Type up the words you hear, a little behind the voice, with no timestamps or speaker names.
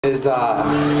Is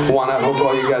one I hope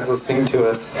all you guys will sing to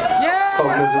us. Yeah! It's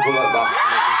called Miserable at Best.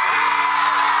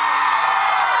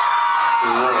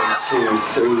 1, 2,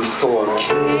 3, 4.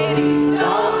 Katie,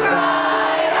 don't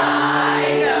cry,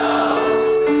 I know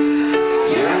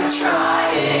you're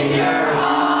trying your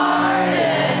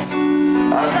hardest,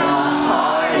 but the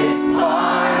hardest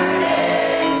part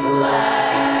is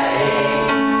letting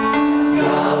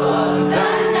go of the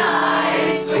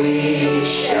nights we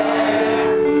share.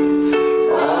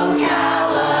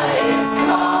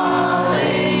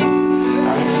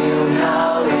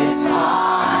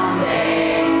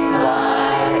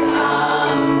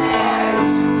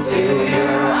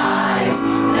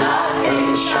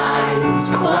 Shines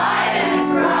quite as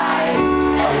bright,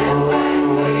 and when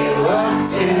we look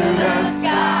to the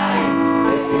skies,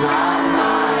 it's not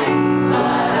mine,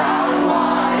 but I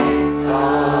want it so.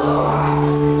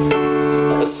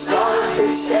 A star for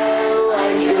sale,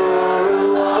 like you're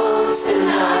alone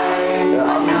tonight. I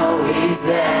know he's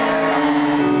there,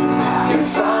 and you're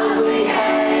probably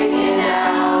hanging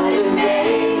out and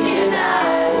making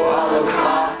out all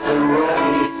across the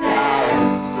roomy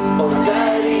stairs. Oh,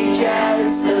 Betty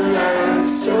gets the nerve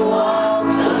to walk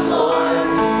the floor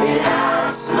and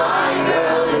ask my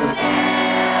girl to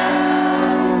dance.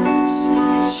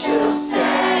 She'll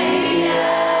say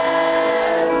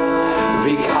yes,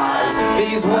 Because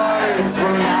these words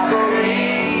were never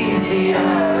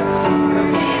easier for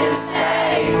me to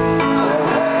say or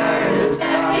her to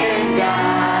second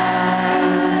guess.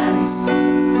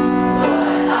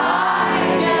 But I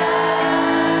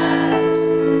guess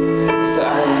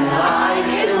that I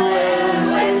can live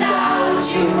without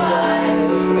you, but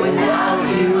without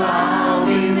you I'll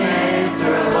be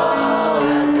miserable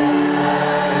at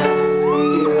best.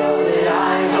 You're all that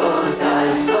I hoped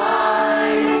I'd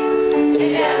find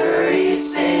in every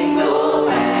single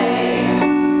way,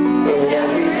 and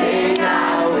everything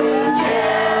I would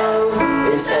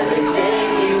give is everything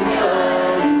you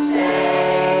couldn't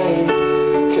take,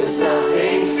 'cause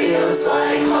nothing feels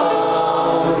like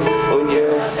home when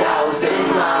you're 1,000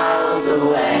 miles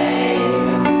away.